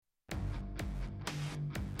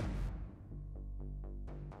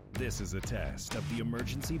This is a test of the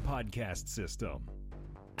emergency podcast system.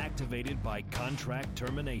 Activated by contract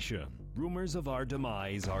termination. Rumors of our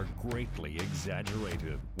demise are greatly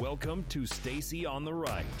exaggerated. Welcome to Stacy on the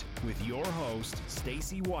Right with your host,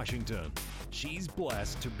 Stacy Washington. She's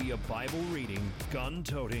blessed to be a Bible-reading,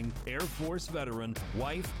 gun-toting, Air Force veteran,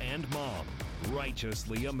 wife and mom,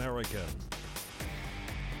 righteously American.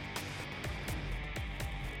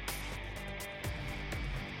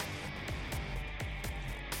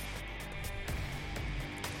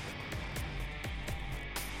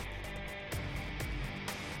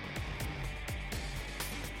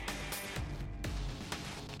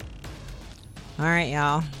 All right,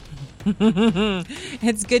 y'all.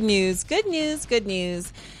 It's good news. Good news. Good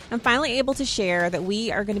news. I'm finally able to share that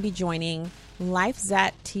we are going to be joining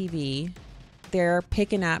LifeZette TV. They're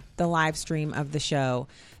picking up the live stream of the show.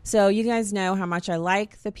 So you guys know how much I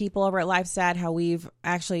like the people over at LifeZette, how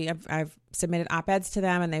I've submitted op-eds to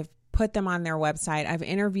them and they've put them on their website. I've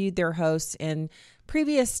interviewed their hosts in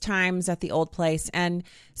previous times at the old place. And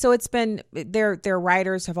so it's been, their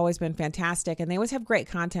writers have always been fantastic and they always have great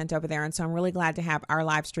content over there. And so I'm really glad to have our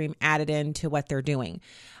live stream added into what they're doing.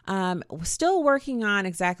 Still working on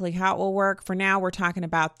exactly how it will work. For now, we're talking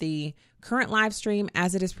about the current live stream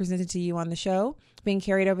as it is presented to you on the show being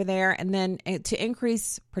carried over there. And then to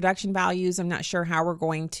increase production values, I'm not sure how we're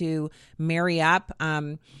going to marry up,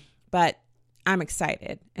 but I'm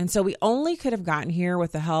excited. And so we only could have gotten here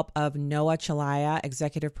with the help of Noah Chalaya,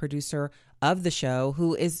 executive producer of the show,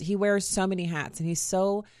 he wears so many hats and he's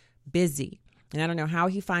so busy. And I don't know how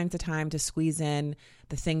he finds the time to squeeze in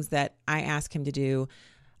the things that I ask him to do.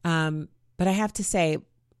 But I have to say,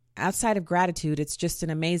 outside of gratitude, it's just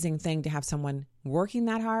an amazing thing to have someone working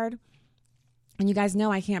that hard. And you guys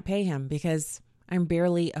know I can't pay him because I'm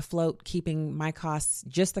barely afloat keeping my costs,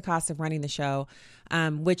 just the cost of running the show,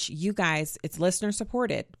 which you guys, it's listener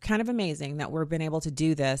supported. Kind of amazing that we've been able to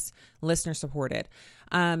do this listener supported.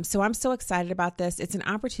 So I'm so excited about this. It's an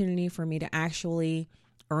opportunity for me to actually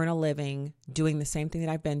earn a living doing the same thing that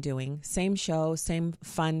I've been doing, same show, same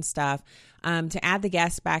fun stuff, to add the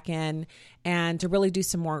guests back in and to really do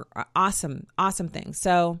some more awesome things.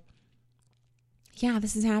 So yeah,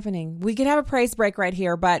 this is happening. We could have a praise break right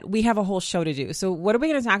here, but we have a whole show to do. So what are we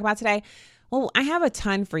going to talk about today? Well, I have a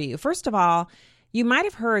ton for you. First of all, you might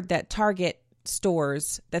have heard that Target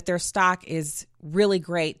stores, that their stock is really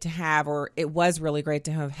great to have, or it was really great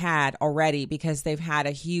to have had already because they've had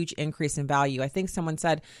a huge increase in value. I think some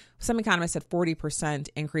economist said 40%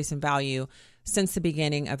 increase in value since the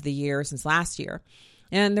beginning of the year, since last year.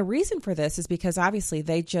 And the reason for this is because obviously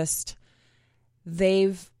they've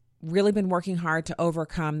really been working hard to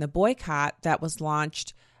overcome the boycott that was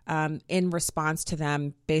launched in response to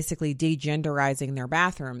them basically degenderizing their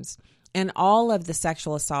bathrooms and all of the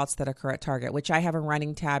sexual assaults that occur at Target, which I have a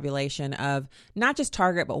running tabulation of not just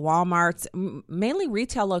Target, but Walmart's, mainly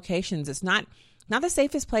retail locations. It's not the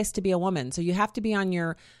safest place to be a woman. So you have to be on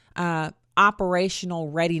your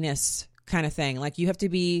operational readiness kind of thing. Like you have to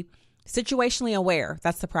be situationally aware.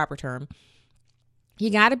 That's the proper term. You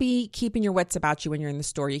got to be keeping your wits about you when you're in the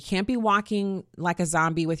store. You can't be walking like a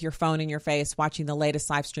zombie with your phone in your face, watching the latest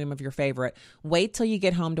live stream of your favorite. Wait till you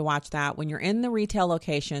get home to watch that. When you're in the retail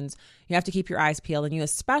locations, you have to keep your eyes peeled, and you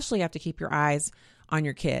especially have to keep your eyes on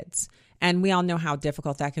your kids. And we all know how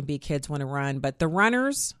difficult that can be. Kids want to run, but the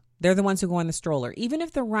runners, they're the ones who go in the stroller. Even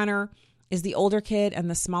if the runner is the older kid and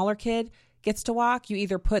the smaller kid gets to walk, you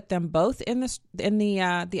either put them both in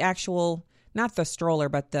the actual, not the stroller,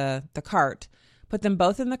 but the cart. Put them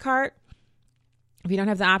both in the cart. If you don't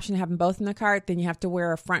have the option to have them both in the cart, then you have to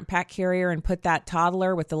wear a front pack carrier and put that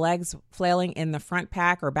toddler with the legs flailing in the front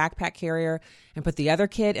pack or backpack carrier and put the other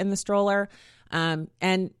kid in the stroller.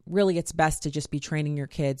 And really, it's best to just be training your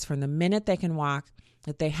kids from the minute they can walk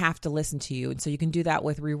that they have to listen to you. And so you can do that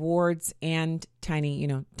with rewards and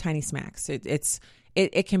tiny smacks.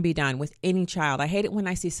 It can be done with any child. I hate it when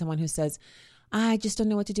I see someone who says, I just don't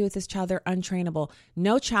know what to do with this child. They're untrainable.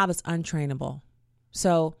 No child is untrainable.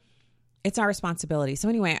 So it's our responsibility. So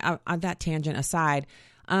anyway, on that tangent aside,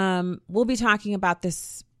 we'll be talking about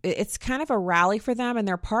this. It's kind of a rally for them, and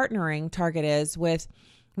they're partnering, Target is, with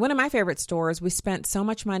one of my favorite stores. We spent so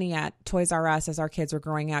much money at Toys R Us as our kids were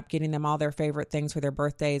growing up, getting them all their favorite things for their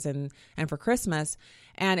birthdays and for Christmas.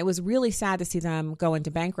 And it was really sad to see them go into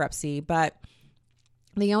bankruptcy. But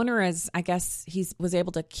the owner was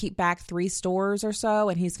able to keep back 3 stores or so,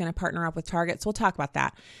 and he's going to partner up with Target. So we'll talk about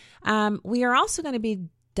that. We are also going to be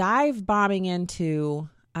dive bombing into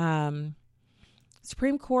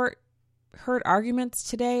Supreme Court heard arguments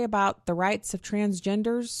today about the rights of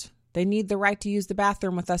transgenders. They need the right to use the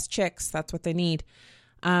bathroom with us chicks. That's what they need.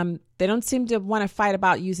 They don't seem to want to fight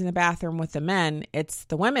about using the bathroom with the men. It's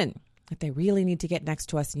the women that they really need to get next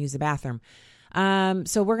to us and use the bathroom.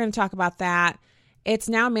 So we're going to talk about that. It's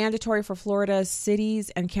now mandatory for Florida's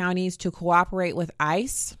cities and counties to cooperate with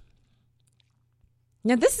ICE.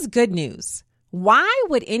 Now, this is good news. Why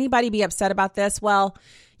would anybody be upset about this? Well,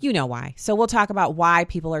 you know why. So we'll talk about why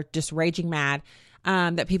people are just raging mad,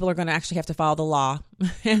 that people are going to actually have to follow the law.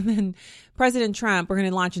 And then President Trump, we're going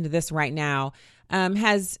to launch into this right now,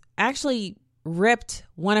 has actually ripped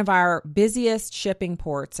one of our busiest shipping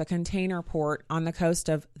ports, a container port on the coast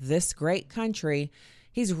of this great country.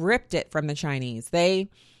 He's ripped it from the Chinese. They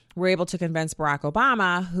were able to convince Barack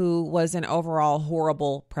Obama, who was an overall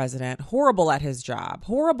horrible president, horrible at his job,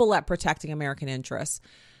 horrible at protecting American interests.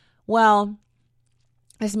 Well,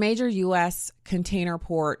 this major U.S. container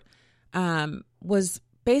port was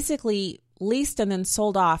basically leased and then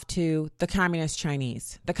sold off to the communist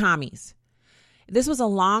Chinese, the commies. This was a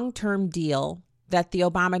long-term deal that the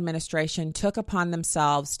Obama administration took upon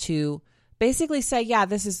themselves to basically say, yeah,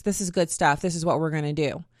 this is good stuff. This is what we're going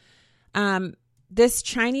to do. This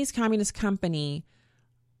Chinese communist company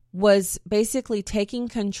was basically taking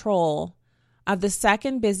control of the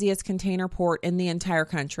second busiest container port in the entire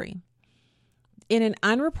country. In an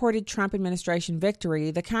unreported Trump administration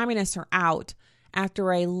victory, the communists are out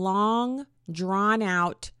after a long,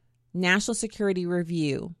 drawn-out national security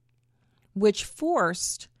review, which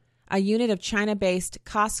forced a unit of China-based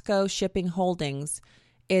Costco Shipping Holdings,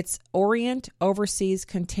 its Orient Overseas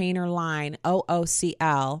Container Line,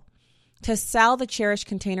 OOCL, to sell the cherished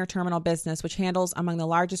container terminal business, which handles among the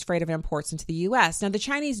largest freight of imports into the U.S. Now, the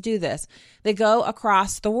Chinese do this. They go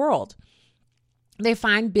across the world. They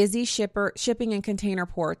find busy shipping and container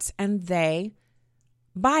ports, and they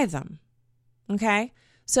buy them. Okay?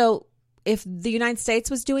 So if the United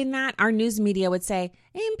States was doing that, our news media would say,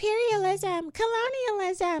 imperialism,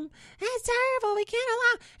 colonialism, that's terrible, we can't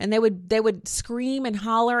allow. And they would scream and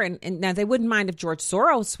holler, and now they wouldn't mind if George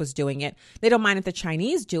Soros was doing it. They don't mind if the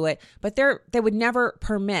Chinese do it, but they would never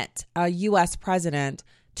permit a U.S. president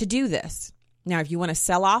to do this. Now, if you want to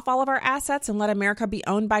sell off all of our assets and let America be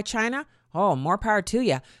owned by China, oh, more power to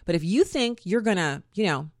you. But if you think you're going to,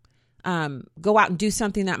 go out and do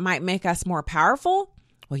something that might make us more powerful,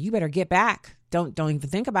 well, you better get back. Don't even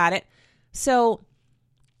think about it. So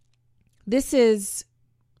this is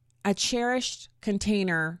a cherished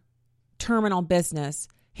container terminal business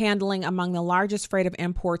handling among the largest freight of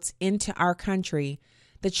imports into our country.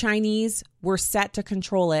 The Chinese were set to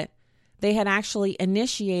control it. They had actually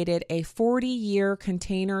initiated a 40-year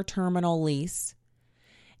container terminal lease.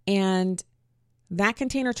 And that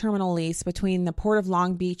container terminal lease between the Port of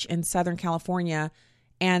Long Beach in Southern California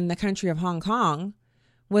and the country of Hong Kong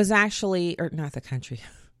was actually, or not the country,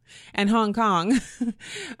 and Hong Kong,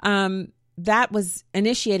 that was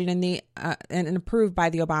initiated and approved by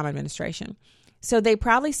the Obama administration. So they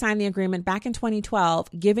proudly signed the agreement back in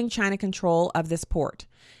 2012, giving China control of this port.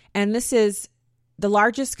 And this is the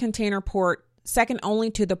largest container port, second only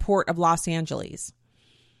to the port of Los Angeles.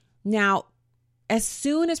 Now, as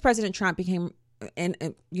soon as President Trump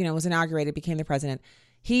was inaugurated, became the president,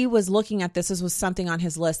 he was looking at this. This was something on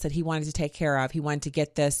his list that he wanted to take care of. He wanted to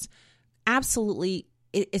get this. Absolutely,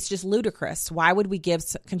 it's just ludicrous. Why would we give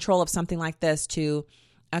control of something like this to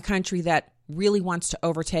a country that really wants to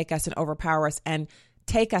overtake us and overpower us and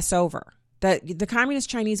take us over? The communist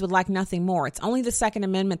Chinese would like nothing more. It's only the Second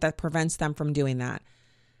Amendment that prevents them from doing that.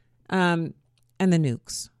 And the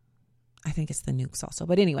nukes. I think it's the nukes also.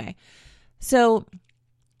 But anyway, so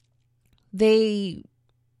they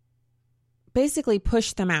basically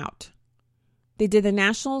pushed them out. They did the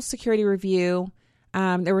national security review.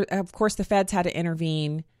 Of course, the feds had to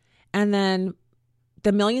intervene. And then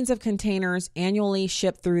the millions of containers annually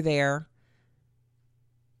shipped through there,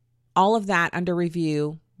 all of that under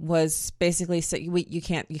review was basically, you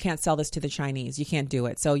can't sell this to the Chinese. You can't do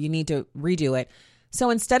it. So you need to redo it. So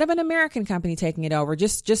instead of an American company taking it over,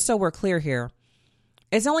 just so we're clear here,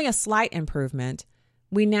 it's only a slight improvement.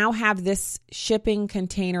 We now have this shipping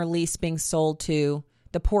container lease being sold to,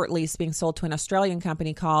 the port lease being sold to an Australian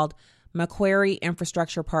company called Macquarie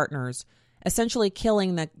Infrastructure Partners, essentially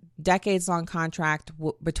killing the decades-long contract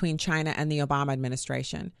between China and the Obama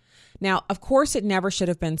administration. Now, of course, it never should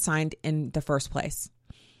have been signed in the first place.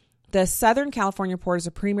 The Southern California port is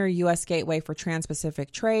a premier U.S. gateway for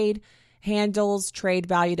trans-Pacific trade, handles trade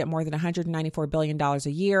valued at more than $194 billion a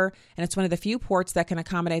year, and it's one of the few ports that can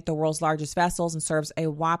accommodate the world's largest vessels and serves a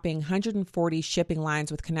whopping 140 shipping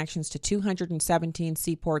lines with connections to 217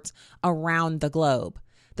 seaports around the globe.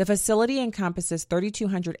 The facility encompasses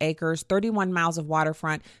 3,200 acres, 31 miles of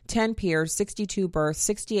waterfront, 10 piers, 62 berths,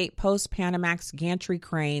 68 post-Panamax gantry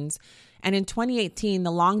cranes, and in 2018, the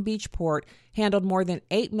Long Beach port handled more than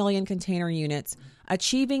 8 million container units,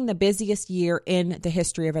 achieving the busiest year in the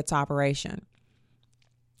history of its operation.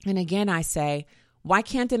 And again, I say, why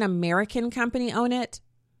can't an American company own it?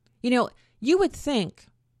 You know, you would think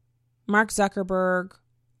Mark Zuckerberg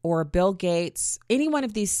or Bill Gates, any one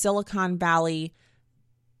of these Silicon Valley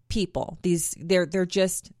people, they're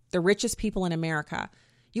just the richest people in America.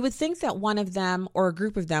 You would think that one of them or a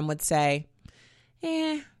group of them would say,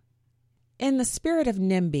 in the spirit of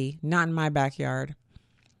NIMBY, not in my backyard,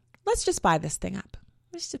 let's just buy this thing up.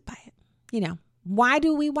 Let's just buy it. You know, why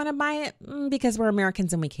do we want to buy it? Because we're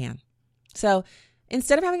Americans and we can. So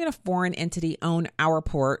instead of having a foreign entity own our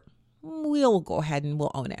port, we'll go ahead and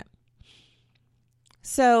we'll own it.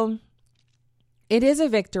 So it is a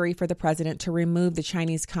victory for the president to remove the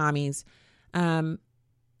Chinese commies. It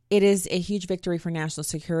is a huge victory for national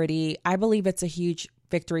security. I believe it's a huge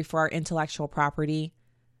victory for our intellectual property.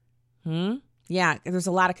 Yeah, there's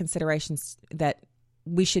a lot of considerations that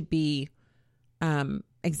we should be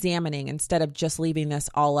examining instead of just leaving this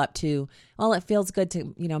all up to, well, it feels good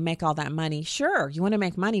to, make all that money. Sure, you want to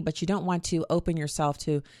make money, but you don't want to open yourself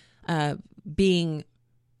to being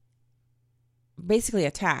basically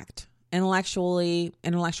attacked intellectually,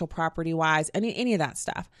 intellectual property wise, any of that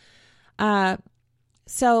stuff.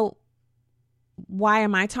 So why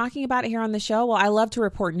am I talking about it here on the show? Well, I love to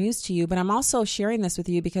report news to you, but I'm also sharing this with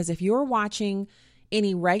you because if you're watching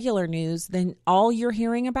any regular news, then all you're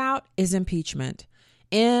hearing about is impeachment.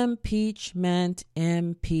 Impeachment.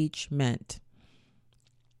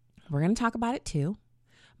 We're going to talk about it too.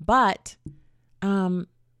 But,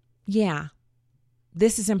 yeah,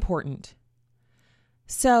 this is important.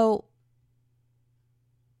 So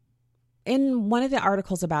in one of the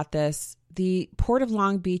articles about this, the Port of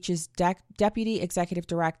Long Beach's deputy executive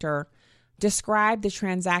director described the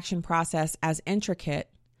transaction process as intricate,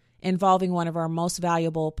 involving one of our most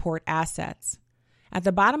valuable port assets. At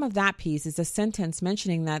the bottom of that piece is a sentence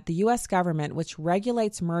mentioning that the U.S. government, which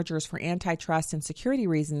regulates mergers for antitrust and security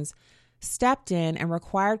reasons, stepped in and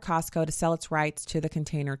required Costco to sell its rights to the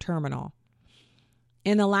container terminal.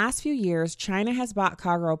 In the last few years, China has bought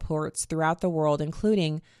cargo ports throughout the world,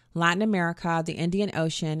 including Latin America, the Indian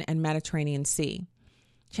Ocean, and Mediterranean Sea.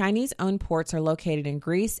 Chinese-owned ports are located in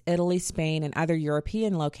Greece, Italy, Spain, and other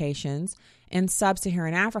European locations. In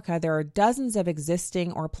sub-Saharan Africa, there are dozens of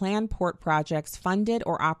existing or planned port projects funded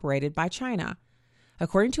or operated by China.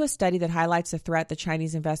 According to a study that highlights the threat the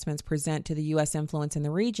Chinese investments present to the U.S. influence in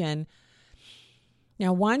the region,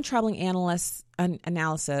 now one troubling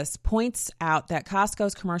analysis points out that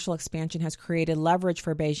Costco's commercial expansion has created leverage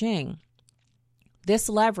for Beijing. This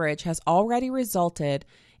leverage has already resulted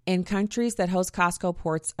in countries that host Costco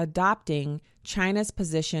ports adopting China's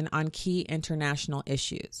position on key international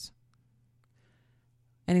issues.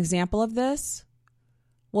 An example of this?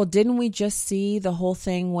 Well, didn't we just see the whole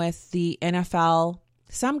thing with the NFL?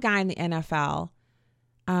 Some guy in the NFL,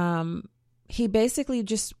 he basically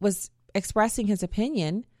just was expressing his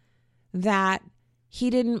opinion that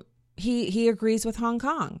he agrees with Hong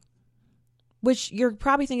Kong. Which you're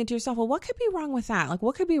probably thinking to yourself, well, what could be wrong with that? Like,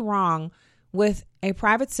 what could be wrong with a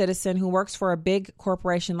private citizen who works for a big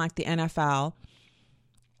corporation like the NFL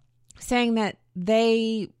saying that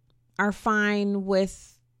they are fine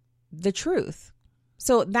with the truth?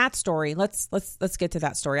 So that story, let's get to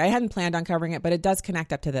that story. I hadn't planned on covering it, but it does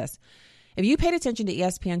connect up to this. If you paid attention to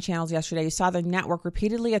ESPN channels yesterday, you saw the network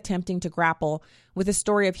repeatedly attempting to grapple with the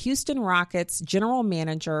story of Houston Rockets general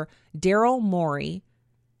manager Daryl Morey,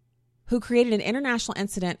 who created an international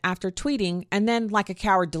incident after tweeting and then, like a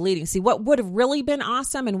coward, deleting. See, what would have really been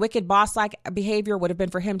awesome and wicked boss-like behavior would have been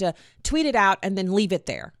for him to tweet it out and then leave it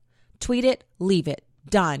there. Tweet it, leave it.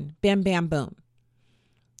 Done. Bam, bam, boom.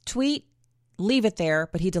 Tweet, leave it there,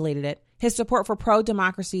 but he deleted it. His support for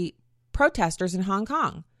pro-democracy protesters in Hong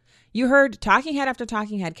Kong. You heard talking head after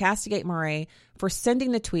talking head castigate Morey for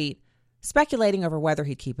sending the tweet, speculating over whether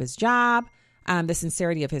he'd keep his job, the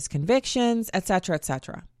sincerity of his convictions, etc.,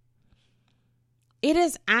 etc. It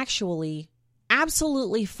is actually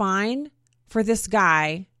absolutely fine for this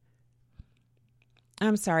guy.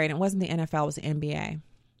 I'm sorry, and it wasn't the NFL, it was the NBA.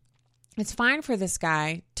 It's fine for this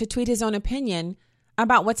guy to tweet his own opinion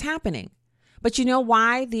about what's happening. But you know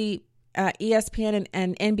why the ESPN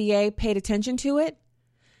and NBA paid attention to it?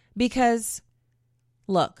 Because,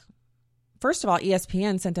 look, first of all,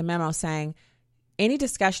 ESPN sent a memo saying any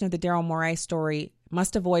discussion of the Daryl Morey story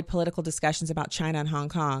must avoid political discussions about China and Hong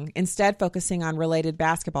Kong, instead focusing on related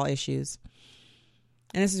basketball issues.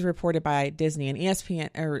 and this is reported by Disney, and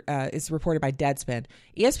ESPN is reported by Deadspin.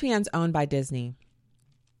 ESPN's owned by Disney.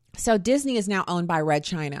 So Disney is now owned by Red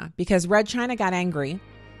China because Red China got angry,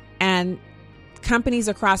 and companies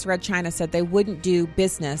across Red China said they wouldn't do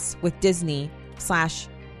business with Disney /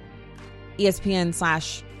 ESPN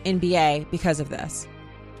 / NBA because of this.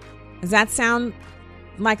 Does that sound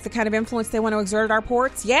like the kind of influence they want to exert at our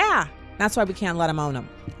ports? Yeah, that's why we can't let them own them.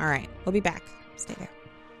 All right, we'll be back. Stay there.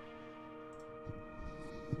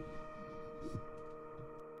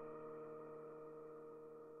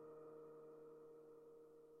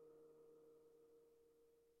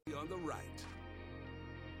 On the right.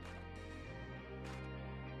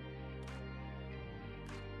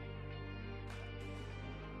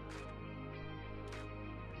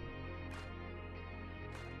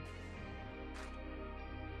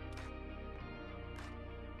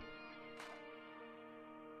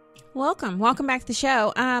 Welcome back to the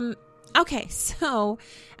show. Okay, so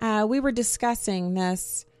we were discussing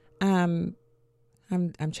this. I'm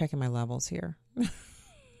checking my levels here.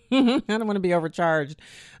 I don't want to be overcharged.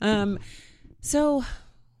 So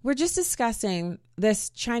we're just discussing this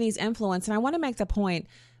Chinese influence, and I want to make the point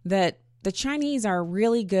that the Chinese are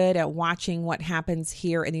really good at watching what happens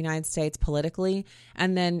here in the United States politically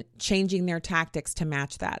and then changing their tactics to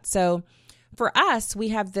match that. So for us, we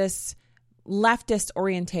have this leftist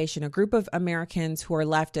orientation, a group of Americans who are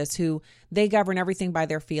leftists who they govern everything by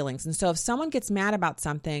their feelings. And so if someone gets mad about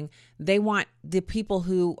something, they want the people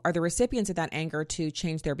who are the recipients of that anger to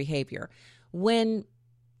change their behavior. When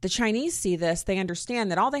the Chinese see this, they understand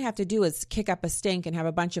that all they have to do is kick up a stink and have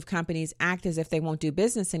a bunch of companies act as if they won't do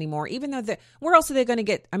business anymore, even though where else are they going to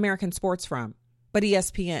get American sports from? But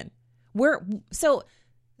ESPN. So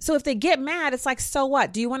if they get mad, it's like, so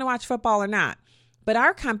what? Do you want to watch football or not? But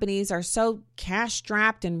our companies are so cash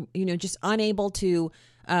strapped and, just unable to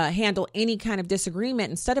handle any kind of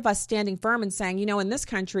disagreement. Instead of us standing firm and saying, in this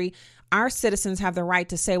country, our citizens have the right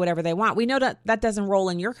to say whatever they want. We know that doesn't roll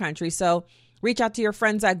in your country. So reach out to your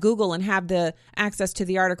friends at Google and have the access to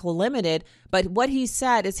the article limited. But what he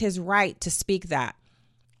said is his right to speak that.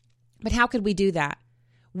 But how could we do that?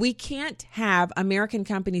 We can't have American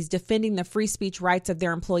companies defending the free speech rights of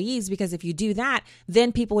their employees, because if you do that,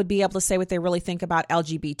 then people would be able to say what they really think about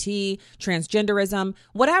LGBT, transgenderism,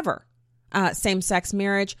 whatever, same-sex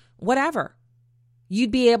marriage, whatever.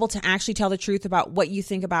 You'd be able to actually tell the truth about what you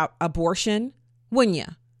think about abortion, wouldn't you?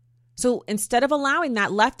 So instead of allowing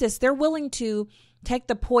that, leftists, they're willing to take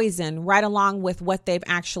the poison right along with what they've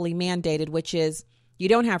actually mandated, which is you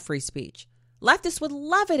don't have free speech. Leftists would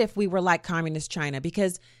love it if we were like communist China,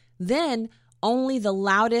 because then only the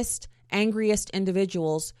loudest, angriest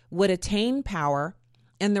individuals would attain power,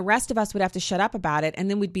 and the rest of us would have to shut up about it,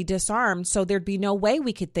 and then we'd be disarmed, so there'd be no way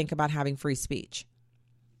we could think about having free speech.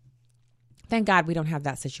 Thank God we don't have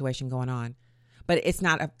that situation going on. But it's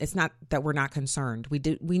not that we're not concerned.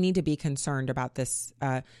 We need to be concerned about this.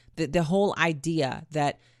 The whole idea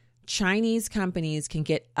that Chinese companies can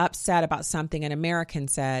get upset about something an American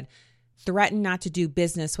said, threaten not to do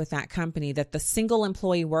business with that company that the single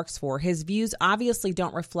employee works for. His views obviously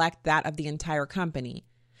don't reflect that of the entire company.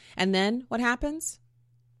 And then what happens?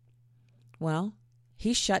 Well,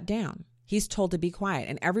 he's shut down. He's told to be quiet.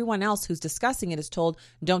 And everyone else who's discussing it is told,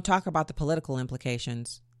 don't talk about the political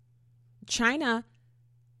implications. China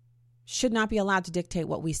should not be allowed to dictate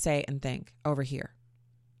what we say and think over here.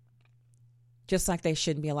 Just like they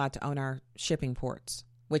shouldn't be allowed to own our shipping ports,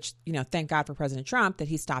 which, thank God for President Trump that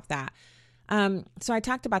he stopped that. So I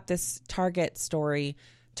talked about this Target stores.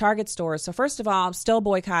 So first of all, I'm still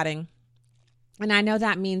boycotting. And I know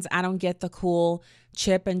that means I don't get the cool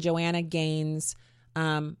Chip and Joanna Gaines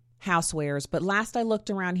housewares. But last I looked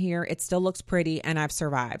around here, it still looks pretty and I've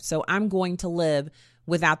survived. So I'm going to live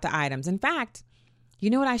without the items. In fact, you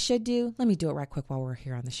know what I should do? Let me do it right quick while we're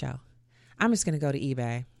here on the show. I'm just going to go to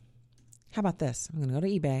eBay. How about this? I'm going to go to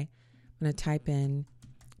eBay. I'm going to type in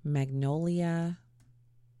Magnolia,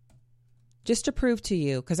 just to prove to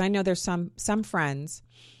you, because I know there's some friends.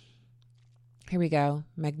 Here we go.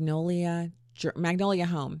 Magnolia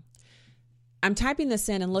Home. I'm typing this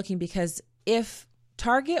in and looking, because if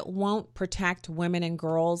Target won't protect women and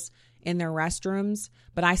girls in their restrooms,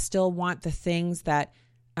 but I still want the things that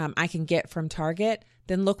I can get from Target,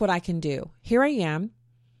 then look what I can do. Here I am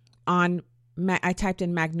I typed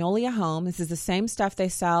in Magnolia Home. This is the same stuff they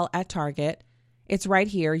sell at Target. It's right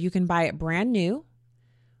here. You can buy it brand new,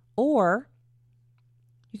 or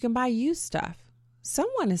you can buy used stuff.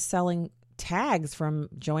 Someone is selling tags from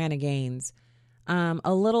Joanna Gaines,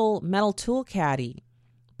 a little metal tool caddy,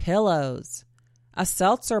 pillows, a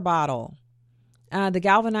seltzer bottle, The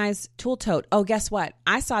galvanized tool tote. Oh, guess what?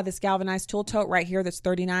 I saw this galvanized tool tote right here that's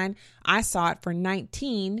 $39. I saw it for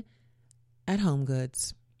 $19 at Home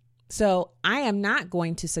Goods. So I am not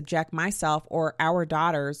going to subject myself or our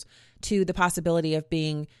daughters to the possibility of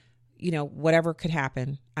being, whatever could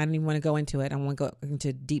happen. I don't even want to go into it. I don't want to go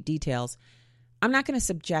into deep details. I'm not going to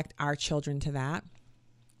subject our children to that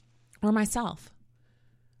or myself.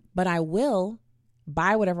 But I will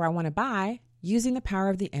buy whatever I want to buy using the power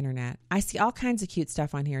of the internet. I see all kinds of cute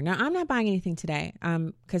stuff on here. Now, I'm not buying anything today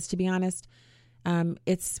because, to be honest,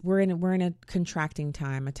 we're in a contracting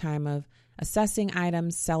time, a time of assessing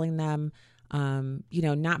items, selling them,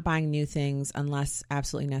 not buying new things unless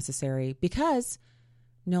absolutely necessary, because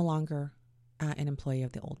no longer an employee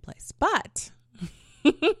of the old place. But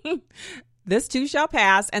this too shall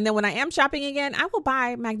pass. And then when I am shopping again, I will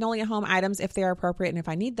buy Magnolia Home items if they are appropriate and if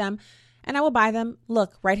I need them. And I will buy them,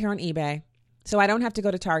 look, right here on eBay. So I don't have to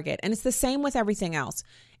go to Target. And it's the same with everything else.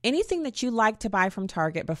 Anything that you like to buy from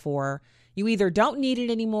Target before, you either don't need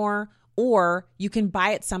it anymore or you can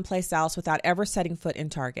buy it someplace else without ever setting foot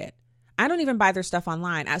in Target. I don't even buy their stuff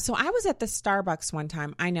online. So I was at the Starbucks one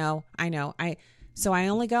time. I know. So I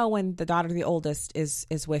only go when the daughter, the oldest,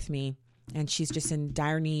 is with me, and she's just in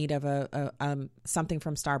dire need of something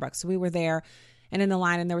from Starbucks. So we were there and in the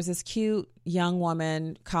line, and there was this cute young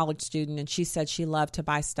woman, college student, and she said she loved to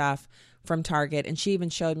buy stuff from Target. And she even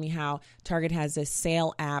showed me how Target has this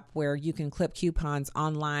sale app where you can clip coupons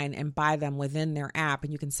online and buy them within their app,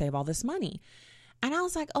 and you can save all this money. And I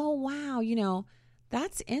was like, oh, wow,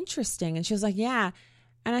 that's interesting. And she was like, yeah.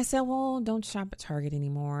 And I said, well, don't shop at Target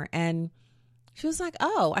anymore. And she was like,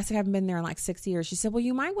 oh, I said, I haven't been there in like 6 years. She said, well,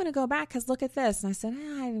 you might want to go back because look at this. And I said,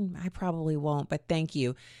 I probably won't, but thank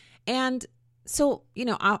you. And so,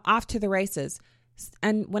 off to the races.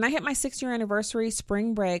 And when I hit my 6-year anniversary,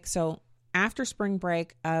 spring break, so after spring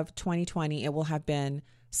break of 2020, it will have been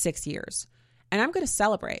 6 years. And I'm going to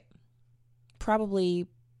celebrate, probably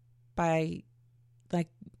by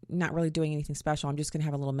not really doing anything special. I'm just going to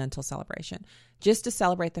have a little mental celebration just to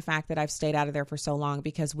celebrate the fact that I've stayed out of there for so long,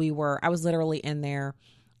 because I was literally in there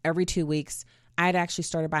every 2 weeks. I had actually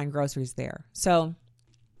started buying groceries there. So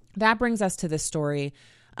that brings us to this story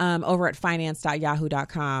over at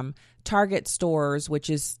finance.yahoo.com. Target Stores,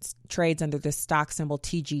 which trades under the stock symbol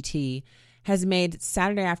TGT, has made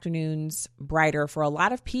Saturday afternoons brighter for a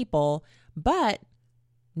lot of people, but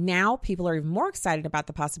now people are even more excited about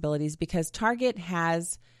the possibilities because Target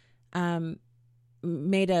has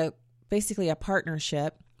made basically a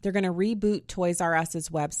partnership. They're going to reboot Toys R Us's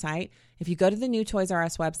website. If you go to the new Toys R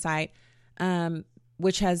Us website,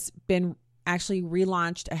 which has been actually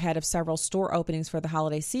relaunched ahead of several store openings for the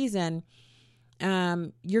holiday season,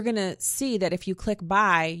 you're going to see that if you click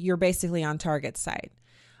buy, you're basically on Target's site.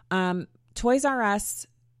 Toys R Us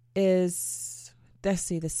is, let's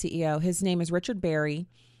see, the CEO. His name is Richard Berry,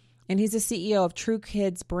 and he's the CEO of True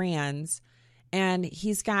Kids Brands, and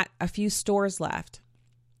he's got a few stores left.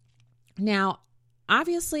 Now,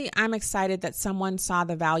 obviously, I'm excited that someone saw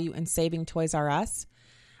the value in saving Toys R Us.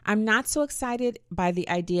 I'm not so excited by the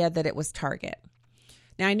idea that it was Target.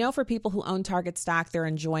 Now, I know for people who own Target stock, they're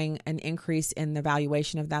enjoying an increase in the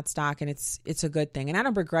valuation of that stock, and it's a good thing. And I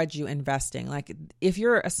don't begrudge you investing. Like, if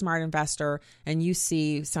you're a smart investor and you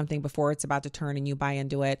see something before it's about to turn and you buy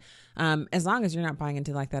into it, as long as you're not buying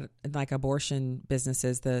into like abortion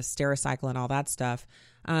businesses, the Stericycle and all that stuff,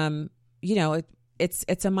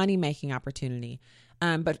 it's a money making opportunity.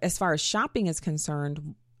 But as far as shopping is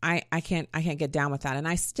concerned, I can't get down with that. And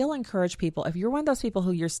I still encourage people, if you're one of those people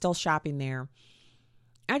who you're still shopping there,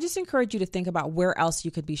 I just encourage you to think about where else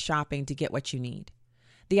you could be shopping to get what you need.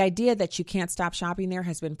 The idea that you can't stop shopping there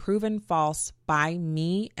has been proven false by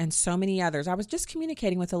me and so many others. I was just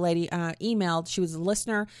communicating with a lady, she was a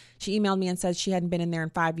listener. She emailed me and said she hadn't been in there in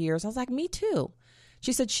 5 years. I was like, me too.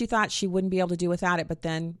 She said she thought she wouldn't be able to do without it, but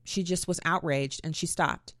then she just was outraged and she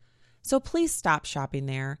stopped. So please stop shopping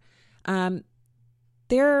there.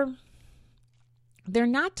 They're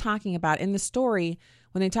not talking about, in the story,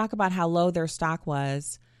 when they talk about how low their stock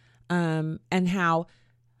was, and how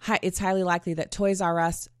it's highly likely that Toys R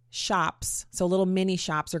Us shops, so little mini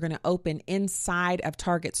shops, are going to open inside of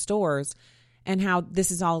Target stores, and how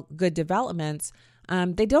this is all good developments,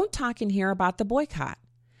 they don't talk in here about the boycott.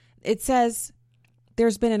 It says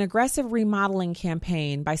there's been an aggressive remodeling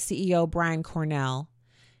campaign by CEO Brian Cornell,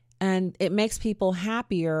 and it makes people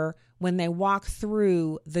happier when they walk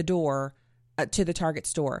through the door to the Target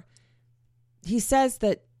store. He says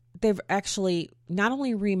that they've actually not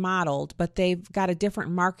only remodeled, but they've got a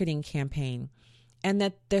different marketing campaign, and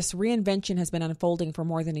that this reinvention has been unfolding for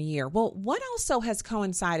more than a year. Well, what also has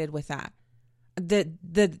coincided with that?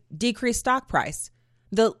 the decreased stock price,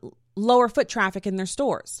 the lower foot traffic in their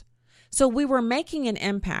stores. So we were making an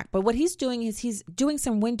impact, but what he's doing is he's doing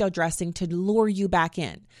some window dressing to lure you back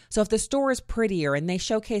in. So if the store is prettier and they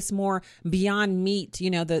showcase more Beyond Meat,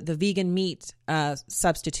 the vegan meat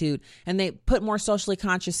substitute, and they put more socially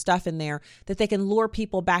conscious stuff in there, that they can lure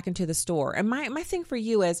people back into the store. And my thing for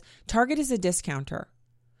you is Target is a discounter.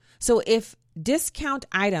 So if discount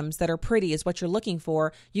items that are pretty is what you're looking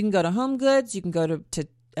for, you can go to Home Goods, you can go to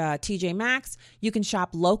TJ Maxx, you can shop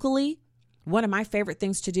locally. One of my favorite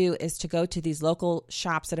things to do is to go to these local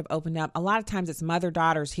shops that have opened up. A lot of times it's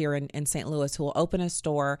mother-daughters here in St. Louis who will open a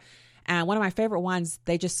store. And one of my favorite ones,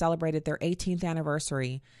 they just celebrated their 18th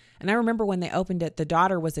anniversary. And I remember when they opened it, the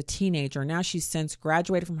daughter was a teenager. Now she's since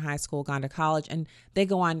graduated from high school, gone to college, and they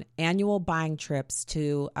go on annual buying trips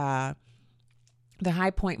to the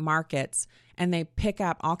High Point markets, and they pick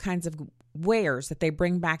up all kinds of wares that they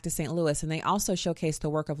bring back to St. Louis. And they also showcase the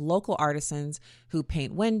work of local artisans who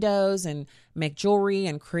paint windows and make jewelry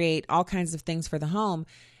and create all kinds of things for the home.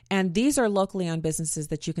 And these are locally owned businesses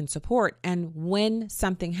that you can support. And when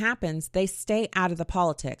something happens, they stay out of the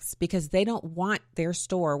politics because they don't want their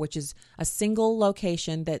store, which is a single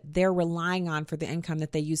location that they're relying on for the income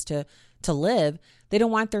that they used to live. They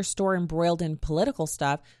don't want their store embroiled in political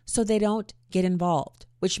stuff, so they don't get involved,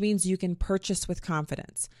 which means you can purchase with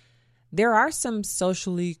confidence. There are some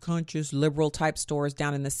socially conscious liberal type stores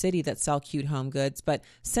down in the city that sell cute home goods, but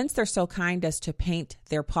since they're so kind as to paint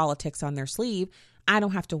their politics on their sleeve, I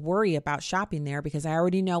don't have to worry about shopping there because I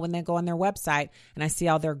already know when they go on their website and I see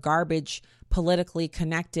all their garbage politically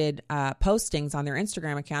connected postings on their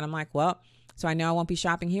Instagram account. I'm like, well, so I know I won't be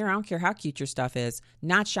shopping here. I don't care how cute your stuff is.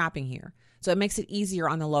 Not shopping here. So it makes it easier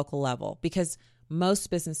on the local level because most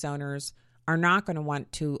business owners are not going to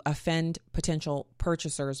want to offend potential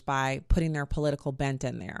purchasers by putting their political bent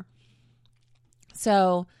in there.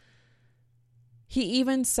 So he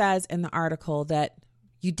even says in the article that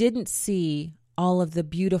you didn't see all of the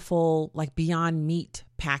beautiful like Beyond Meat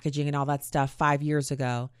packaging and all that stuff 5 years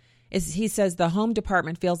ago. He says the home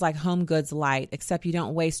department feels like Home Goods light, except you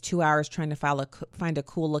don't waste 2 hours trying to find a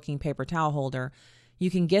cool looking paper towel holder. You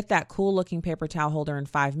can get that cool looking paper towel holder in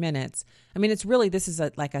 5 minutes. I mean, this is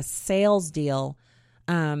like a sales deal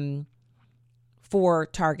for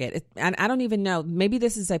Target. And I don't even know, maybe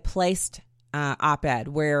this is a placed op-ed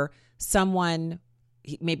where someone,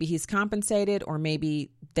 maybe he's compensated or maybe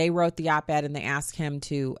they wrote the op-ed and they asked him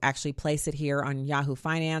to actually place it here on Yahoo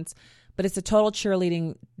Finance. But it's a total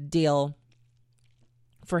cheerleading deal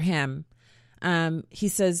for him. He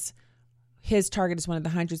says his Target is one of the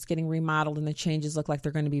hundreds getting remodeled and the changes look like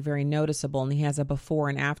they're going to be very noticeable. And he has a before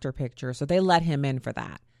and after picture. So they let him in for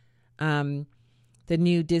that. The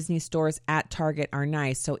new Disney stores at Target are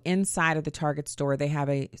nice. So inside of the Target store, they have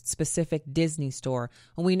a specific Disney store.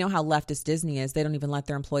 And we know how leftist Disney is. They don't even let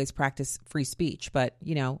their employees practice free speech. But,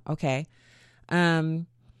 okay. And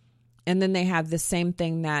then they have the same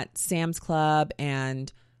thing that Sam's Club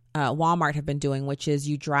and Walmart have been doing, which is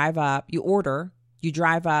you drive up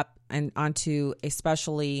and onto a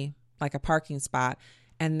specially like a parking spot,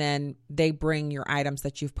 and then they bring your items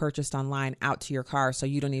that you've purchased online out to your car so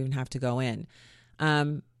you don't even have to go in.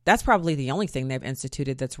 That's probably the only thing they've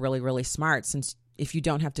instituted that's really, really smart, since if you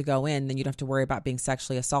don't have to go in, then you don't have to worry about being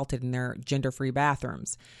sexually assaulted in their gender-free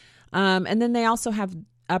bathrooms. And then they also have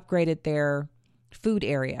upgraded their food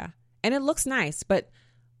area. And it looks nice, but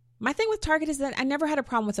my thing with Target is that I never had a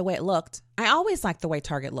problem with the way it looked. I always liked the way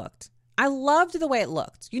Target looked. I loved the way it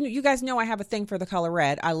looked. You guys know I have a thing for the color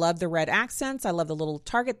red. I love the red accents. I love the little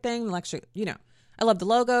Target thing, the extra, I love the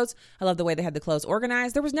logos. I love the way they had the clothes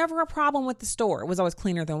organized. There was never a problem with the store. It was always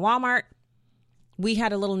cleaner than Walmart. We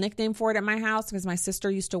had a little nickname for it at my house because my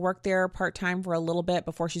sister used to work there part-time for a little bit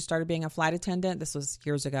before she started being a flight attendant. This was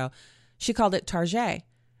years ago. She called it Target.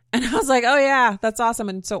 And I was like, oh yeah, that's awesome.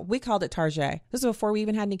 And so we called it Target. This was before we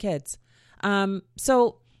even had any kids.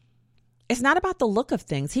 So it's not about the look of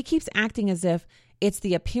things. He keeps acting as if it's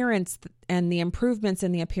the appearance and the improvements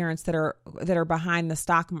in the appearance that are behind the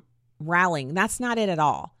stock rallying. That's not it at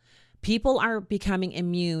all. People are becoming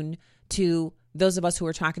immune to those of us who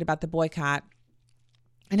are talking about the boycott.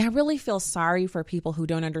 And I really feel sorry for people who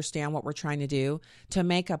don't understand what we're trying to do, to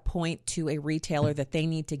make a point to a retailer that they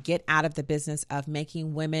need to get out of the business of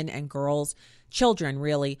making women and girls, children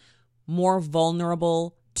really, more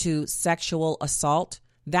vulnerable to sexual assault.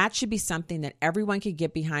 That should be something that everyone could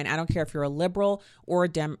get behind. I don't care if you're a liberal or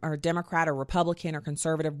a Democrat or Republican or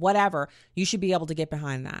conservative, whatever, you should be able to get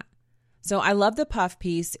behind that. So I love the puff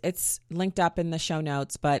piece. It's linked up in the show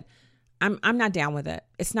notes, but I'm not down with it.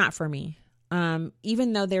 It's not for me.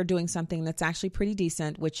 Even though they're doing something that's actually pretty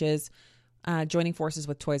decent, which is joining forces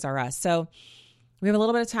with Toys R Us. So we have a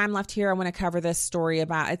little bit of time left here. I want to cover this story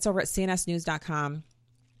it's over at cnsnews.com.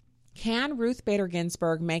 Can Ruth Bader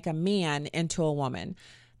Ginsburg make a man into a woman?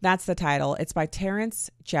 That's the title. It's by Terrence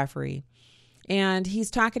Jeffrey. And he's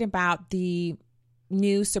talking about the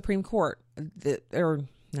new Supreme Court, the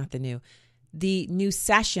new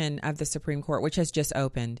session of the Supreme Court, which has just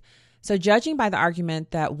opened. So judging by the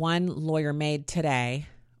argument that one lawyer made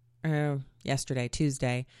yesterday,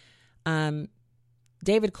 Tuesday,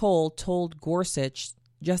 David Cole told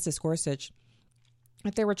Justice Gorsuch,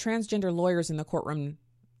 that there were transgender lawyers in the courtroom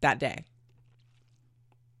that day.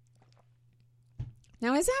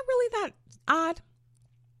 Now, is that really that odd?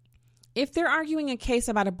 If they're arguing a case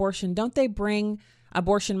about abortion, don't they bring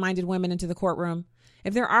abortion-minded women into the courtroom?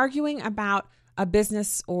 If they're arguing about a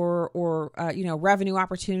business or revenue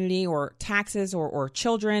opportunity or taxes or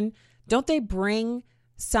children, don't they bring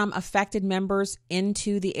some affected members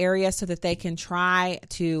into the area so that they can try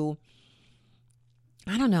to,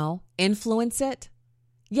 influence it?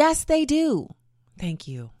 Yes, they do. Thank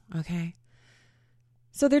you. Okay.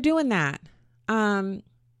 So they're doing that.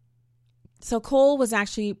 So Cole was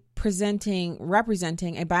actually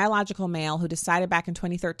representing a biological male who decided back in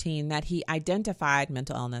 2013 that he identified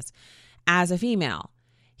mental illness as a female.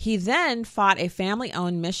 He then fought a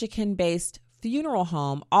family-owned Michigan-based funeral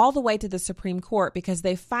home all the way to the Supreme Court because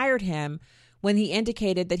they fired him when he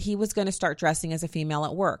indicated that he was going to start dressing as a female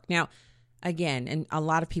at work. Now, again, and a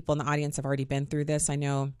lot of people in the audience have already been through this. I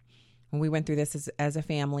know when we went through this as a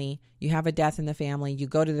family, you have a death in the family, you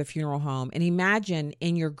go to the funeral home, and imagine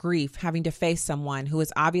in your grief having to face someone who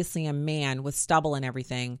is obviously a man with stubble and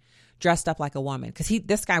everything, dressed up like a woman, because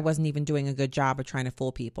this guy wasn't even doing a good job of trying to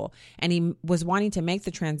fool people. And he was wanting to make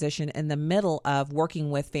the transition in the middle of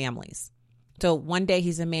working with families. So one day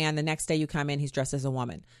he's a man, the next day you come in, he's dressed as a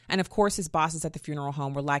woman. And of course his bosses at the funeral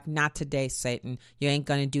home were like, not today, Satan. You ain't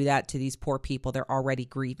going to do that to these poor people. They're already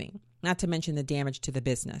grieving. Not to mention the damage to the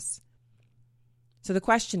business. So the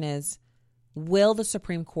question is, will the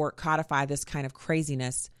Supreme Court codify this kind of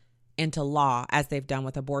craziness into law as they've done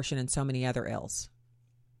with abortion and so many other ills?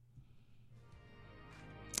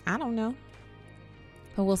 I don't know.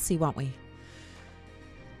 But we'll see, won't we?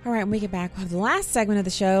 All right, when we get back, we'll have the last segment of the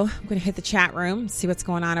show. I'm going to hit the chat room, see what's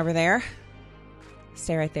going on over there.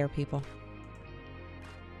 Stay right there, people.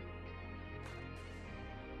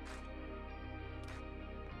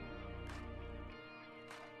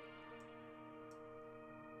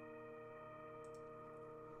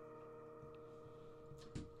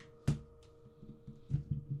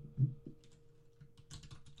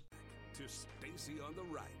 To Stacy on the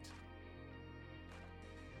Right.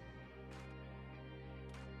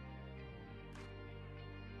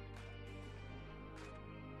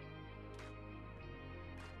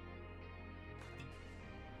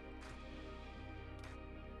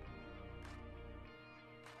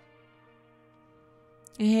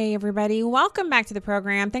 Hey, everybody. Welcome back to the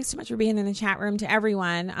program. Thanks so much for being in the chat room to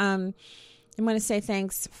everyone. I'm going to say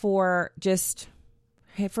thanks for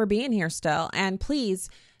being here still. And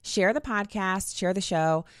please share the podcast, share the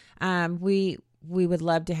show. We would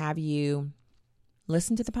love to have you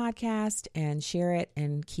listen to the podcast and share it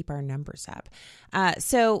and keep our numbers up.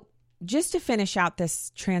 So just to finish out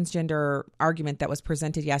this transgender argument that was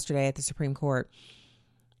presented yesterday at the Supreme Court,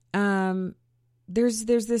 there's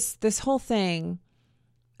this whole thing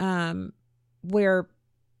where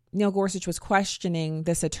Neil Gorsuch was questioning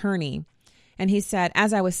this attorney, and he said,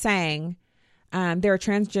 as I was saying, there are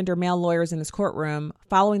transgender male lawyers in this courtroom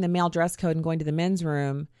following the male dress code and going to the men's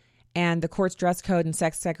room, and the court's dress code and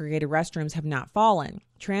sex-segregated restrooms have not fallen.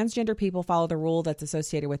 Transgender people follow the rule that's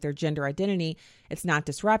associated with their gender identity. It's not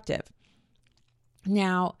disruptive.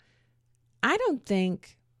 Now, I don't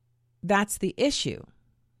think that's the issue,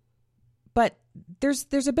 but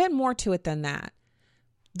there's a bit more to it than that.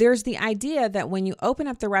 There's the idea that when you open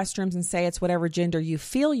up the restrooms and say it's whatever gender you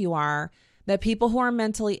feel you are, that people who are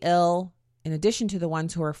mentally ill, in addition to the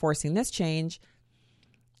ones who are forcing this change,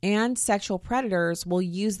 and sexual predators will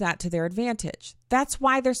use that to their advantage. That's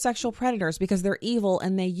why they're sexual predators, because they're evil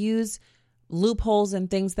and they use loopholes and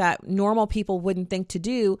things that normal people wouldn't think to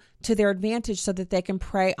do to their advantage so that they can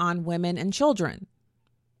prey on women and children.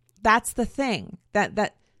 That's the thing.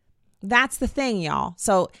 That's the thing, y'all.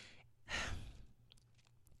 So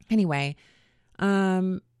anyway,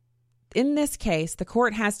 in this case, the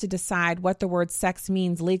court has to decide what the word sex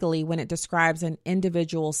means legally when it describes an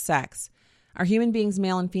individual's sex. Are human beings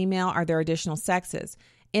male and female? Are there additional sexes?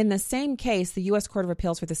 In the same case, the U.S. Court of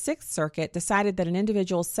Appeals for the Sixth Circuit decided that an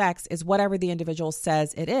individual's sex is whatever the individual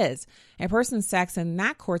says it is. A person's sex in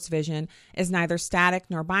that court's vision is neither static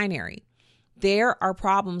nor binary. there are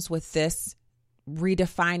problems with this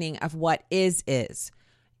redefining of what is.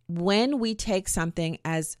 When we take something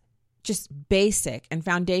as just basic and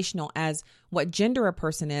foundational as what gender a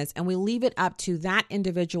person is, and we leave it up to that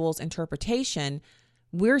individual's interpretation,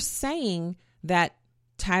 we're saying that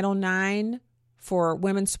Title IX for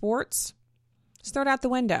women's sports, just throw it out the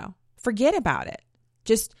window. Forget about it.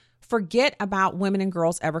 Just forget about women and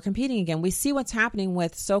girls ever competing again. We see what's happening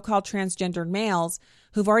with so-called transgendered males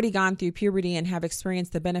who've already gone through puberty and have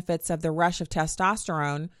experienced the benefits of the rush of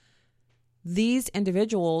testosterone. These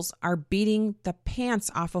individuals are beating the pants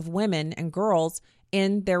off of women and girls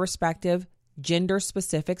in their respective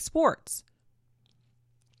gender-specific sports.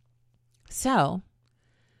 So,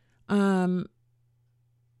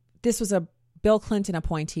 this was a Bill Clinton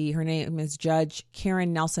appointee. Her name is Judge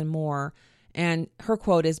Karen Nelson Moore. And her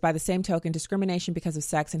quote is, by the same token, discrimination because of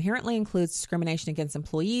sex inherently includes discrimination against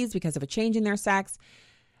employees because of a change in their sex.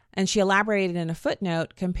 And she elaborated in a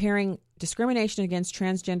footnote comparing discrimination against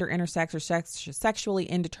transgender, intersex, or sexually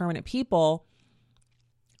indeterminate people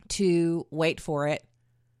to, wait for it,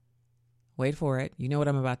 you know what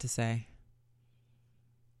I'm about to say,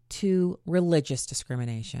 to religious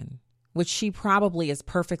discrimination, which she probably is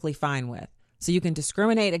perfectly fine with. So you can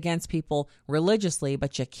discriminate against people religiously,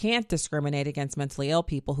 but you can't discriminate against mentally ill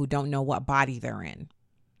people who don't know what body they're in.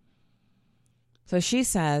 So she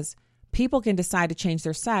says people can decide to change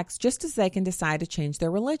their sex just as they can decide to change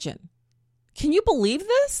their religion. Can you believe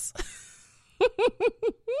this?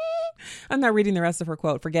 I'm not reading the rest of her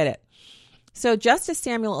quote. Forget it. So Justice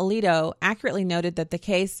Samuel Alito accurately noted that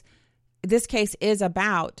this case is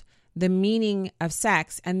about the meaning of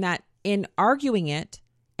sex, and that in arguing it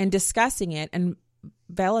and discussing it and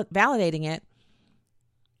validating it,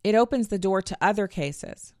 it opens the door to other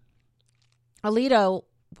cases. Alito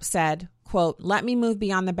said, quote, "Let me move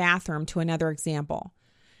beyond the bathroom to another example.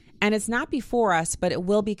 And it's not before us, but it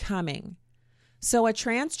will be coming. So a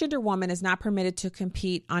transgender woman is not permitted to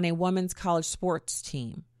compete on a women's college sports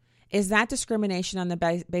team. Is that discrimination on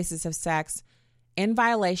the basis of sex in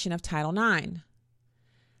violation of Title IX?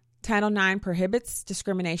 Title IX prohibits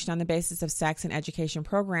discrimination on the basis of sex in education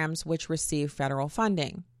programs which receive federal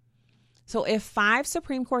funding. So if 5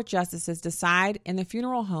 Supreme Court justices decide in the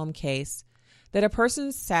funeral home case that a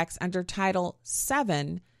person's sex under Title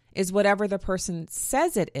VII is whatever the person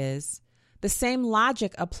says it is, the same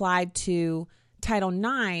logic applied to Title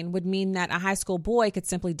IX would mean that a high school boy could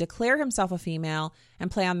simply declare himself a female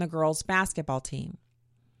and play on the girls' basketball team.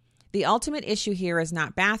 The ultimate issue here is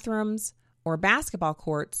not bathrooms or basketball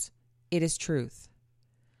courts, it is truth."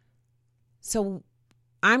 So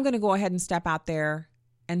I'm going to go ahead and step out there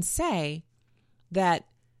and say that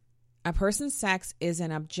a person's sex is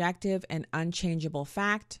an objective and unchangeable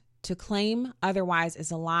fact. To claim otherwise is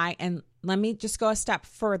a lie. And let me just go a step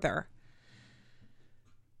further.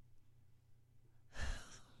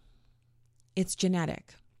 It's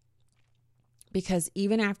genetic. Because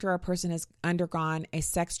even after a person has undergone a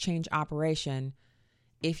sex change operation,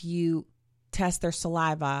 if you test their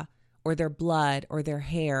saliva or their blood or their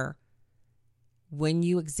hair, when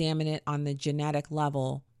you examine it on the genetic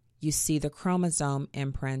level, you see the chromosome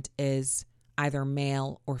imprint is either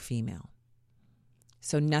male or female.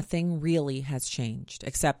 So nothing really has changed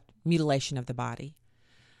except mutilation of the body,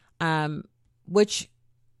 which,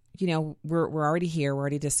 you know, we're already here. We're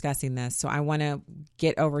already discussing this. So I want to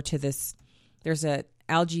get over to this. There's a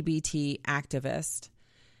LGBT activist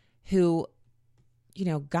who, you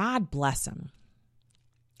know, God bless him.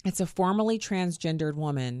 It's a formerly transgendered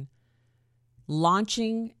woman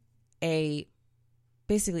launching a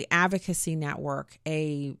basically advocacy network,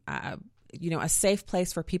 a safe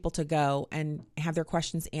place for people to go and have their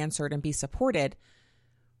questions answered and be supported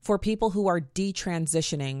for people who are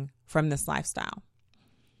detransitioning from this lifestyle.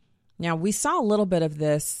 Now, we saw a little bit of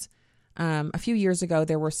this a few years ago.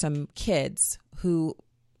 There were some kids who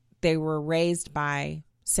they were raised by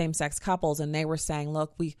same-sex couples, and they were saying,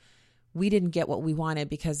 look, we didn't get what we wanted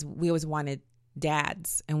because we always wanted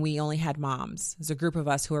dads and we only had moms. There's a group of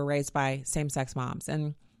us who were raised by same-sex moms,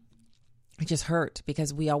 and it just hurt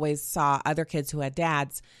because we always saw other kids who had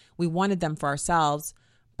dads. We wanted them for ourselves,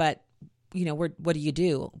 but you know, what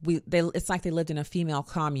do? It's like they lived in a female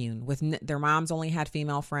commune with their moms only had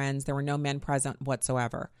female friends. There were no men present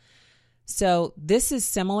whatsoever. So this is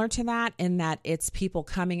similar to that in that it's people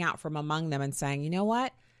coming out from among them and saying, you know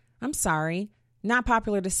what? I'm sorry. Not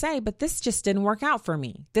popular to say, but this just didn't work out for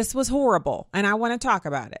me. This was horrible, and I want to talk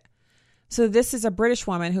about it. So this is a British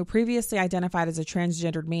woman who previously identified as a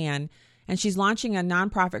transgendered man, and she's launching a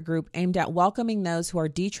nonprofit group aimed at welcoming those who are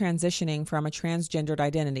detransitioning from a transgendered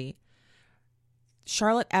identity.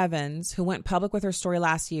 Charlotte Evans, who went public with her story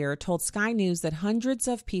last year, told Sky News that hundreds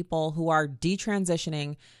of people who are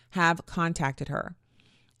detransitioning have contacted her.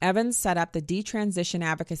 Evans set up the Detransition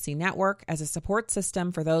Advocacy Network as a support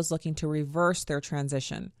system for those looking to reverse their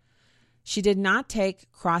transition. She did not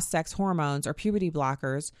take cross-sex hormones or puberty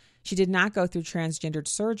blockers. She did not go through transgendered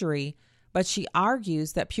surgery, but she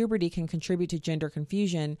argues that puberty can contribute to gender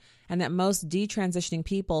confusion and that most detransitioning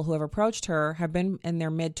people who have approached her have been in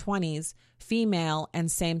their mid-20s, female, and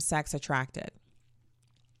same-sex attracted.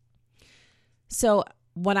 So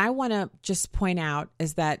what I want to just point out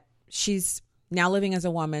is that she's now living as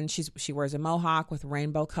a woman. She wears a mohawk with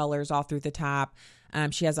rainbow colors all through the top.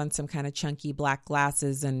 She has on some kind of chunky black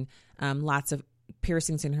glasses and lots of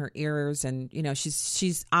piercings in her ears. And, you know,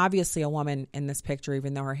 she's obviously a woman in this picture,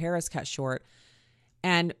 even though her hair is cut short.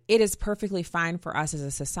 And it is perfectly fine for us as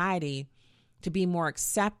a society to be more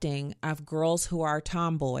accepting of girls who are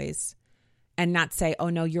tomboys and not say, oh,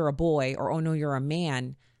 no, you're a boy, or oh, no, you're a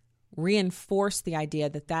man. Reinforce the idea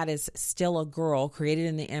that that is still a girl created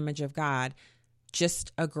in the image of God,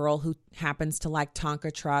 just a girl who happens to like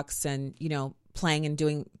Tonka trucks and, you know, playing and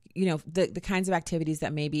doing, you know, the kinds of activities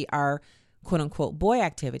that maybe are quote unquote boy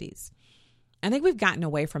activities. I think we've gotten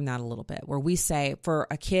away from that a little bit, where we say for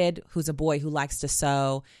a kid who's a boy who likes to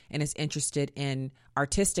sew and is interested in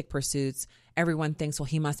artistic pursuits, everyone thinks, well,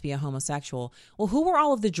 he must be a homosexual. Well, who were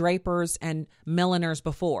all of the drapers and milliners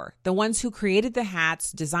before? The ones who created the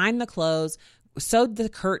hats, designed the clothes, sewed the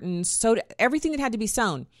curtains, sewed everything that had to be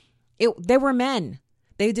sewn. They were men.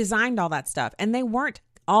 They designed all that stuff, and they weren't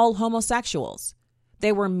all homosexuals.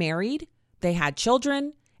 They were married, they had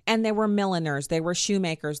children, and they were milliners, they were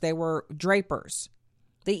shoemakers, they were drapers.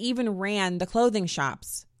 They even ran the clothing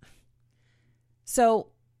shops. So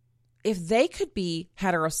if they could be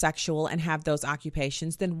heterosexual and have those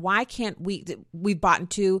occupations, then why can't we've bought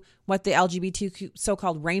into what the LGBT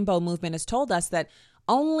so-called rainbow movement has told us, that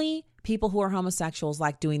only people who are homosexuals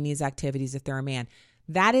like doing these activities if they're a man.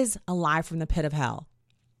 That is a lie from the pit of hell.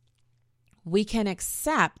 We can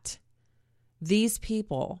accept these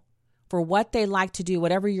people for what they like to do,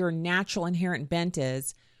 whatever your natural inherent bent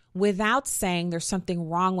is, without saying there's something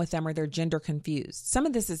wrong with them or they're gender confused. Some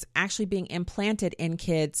of this is actually being implanted in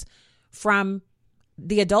kids from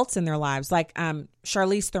the adults in their lives, like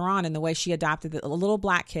Charlize Theron, and the way she adopted a little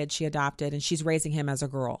black kid she adopted, and she's raising him as a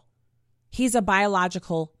girl. He's a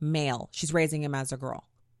biological male. She's raising him as a girl.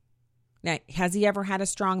 Now, has he ever had a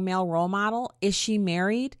strong male role model? Is she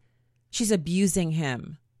married? She's abusing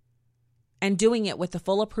him and doing it with the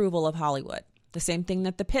full approval of Hollywood. The same thing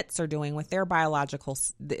that the Pitts are doing with their biological,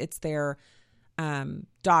 it's their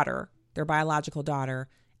daughter, their biological daughter,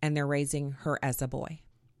 and they're raising her as a boy.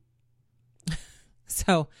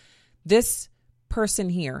 So this person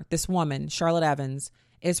here, this woman, Charlotte Evans,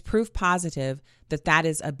 is proof positive that that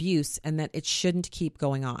is abuse and that it shouldn't keep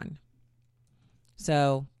going on.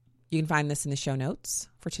 So you can find this in the show notes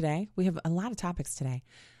for today. We have a lot of topics today.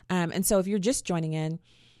 And so if you're just joining in,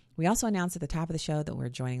 we also announced at the top of the show that we're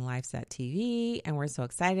joining LifeZette TV, and we're so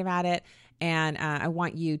excited about it. And I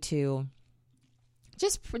want you to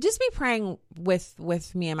just be praying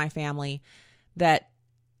with me and my family that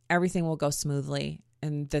everything will go smoothly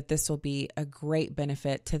and that this will be a great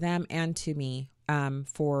benefit to them and to me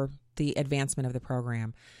for the advancement of the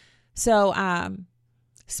program. So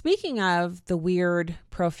speaking of the weird,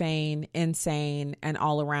 profane, insane, and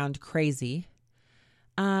all around crazy,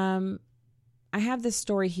 I have this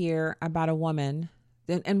story here about a woman,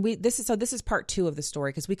 and this is part 2 of the story,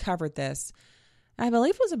 because we covered this, I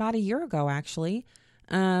believe it was about a year ago, actually.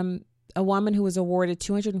 A woman who was awarded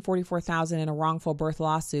 $244,000 in a wrongful birth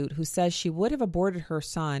lawsuit, who says she would have aborted her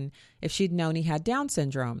son if she'd known he had Down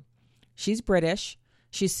syndrome. She's British.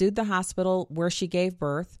 She sued the hospital where she gave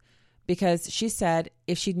birth because she said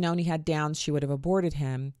if she'd known he had Downs, she would have aborted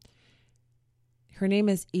him. Her name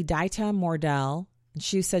is Edita Mordell.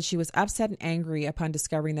 She said she was upset and angry upon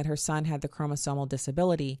discovering that her son had the chromosomal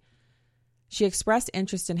disability. She expressed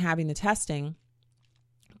interest in having the testing,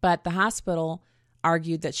 but the hospital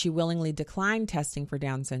argued that she willingly declined testing for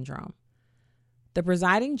Down syndrome. The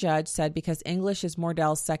presiding judge said because English is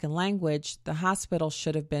Mordell's second language, the hospital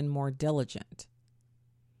should have been more diligent.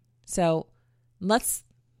 So let's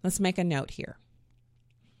make a note here.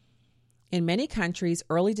 In many countries,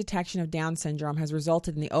 early detection of Down syndrome has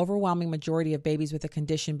resulted in the overwhelming majority of babies with the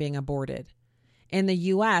condition being aborted. In the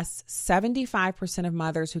U.S., 75% of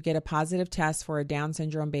mothers who get a positive test for a Down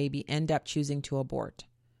syndrome baby end up choosing to abort.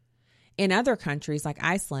 In other countries like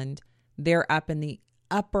Iceland, they're up in the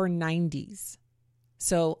upper 90s.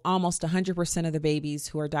 So almost 100% of the babies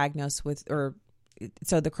who are diagnosed with,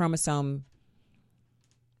 so the chromosome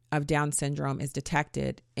of Down syndrome is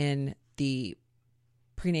detected in the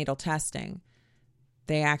prenatal testing,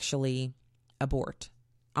 they actually abort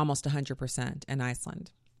almost 100% in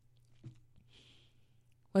Iceland.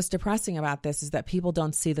 What's depressing about this is that people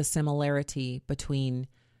don't see the similarity between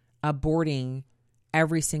aborting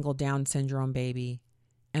every single Down syndrome baby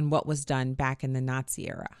and what was done back in the Nazi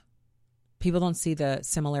era. People don't see the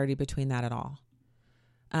similarity between that at all.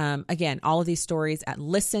 Again, all of these stories at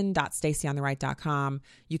listen.stacyontheright.com.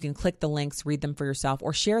 You can click the links, read them for yourself,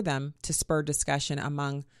 or share them to spur discussion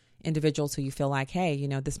among individuals who you feel like, hey, you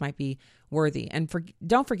know, this might be worthy. And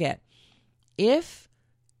don't forget, if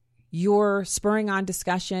you're spurring on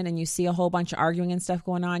discussion and you see a whole bunch of arguing and stuff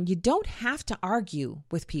going on, you don't have to argue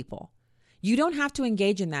with people. You don't have to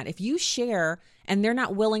engage in that. If you share and they're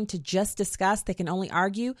not willing to just discuss, they can only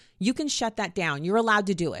argue, you can shut that down. You're allowed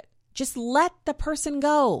to do it. Just let the person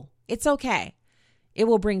go. It's okay. It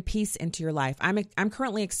will bring peace into your life. I'm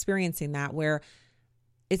currently experiencing that, where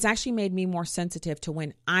it's actually made me more sensitive to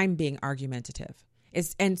when I'm being argumentative.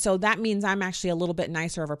 And so that means I'm actually a little bit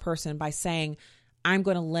nicer of a person by saying, I'm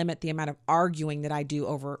going to limit the amount of arguing that I do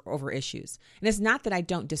over issues. And it's not that I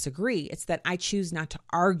don't disagree. It's that I choose not to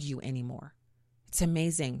argue anymore. It's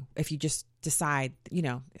amazing if you just decide, you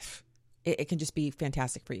know, it can just be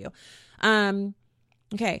fantastic for you.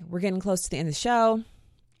 Okay, we're getting close to the end of the show.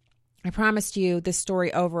 I promised you this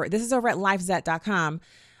story this is over at lifezette.com.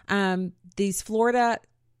 These Florida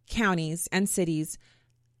counties and cities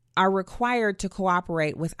are required to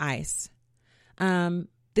cooperate with ICE.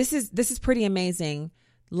 This is pretty amazing.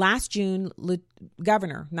 Last June,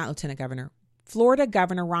 Florida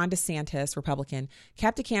Governor Ron DeSantis, Republican,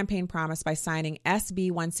 kept a campaign promise by signing SB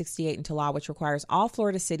 168 into law, which requires all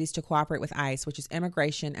Florida cities to cooperate with ICE, which is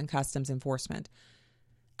Immigration and Customs Enforcement.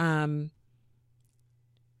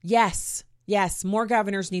 Yes, more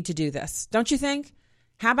governors need to do this. Don't you think?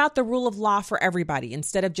 How about the rule of law for everybody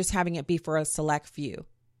instead of just having it be for a select few?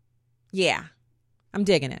 Yeah, I'm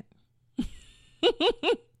digging it.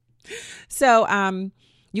 So,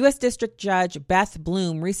 U.S. District Judge Beth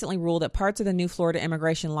Bloom recently ruled that parts of the new Florida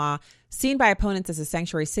immigration law, seen by opponents as a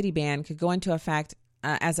sanctuary city ban, could go into effect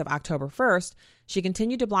as of October 1st. She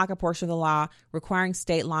continued to block a portion of the law requiring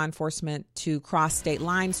state law enforcement to cross state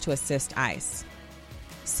lines to assist ICE.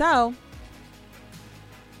 So,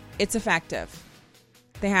 it's effective.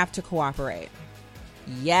 They have to cooperate.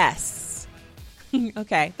 Yes.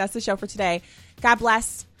 Okay, that's the show for today. God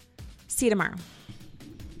bless. See you tomorrow.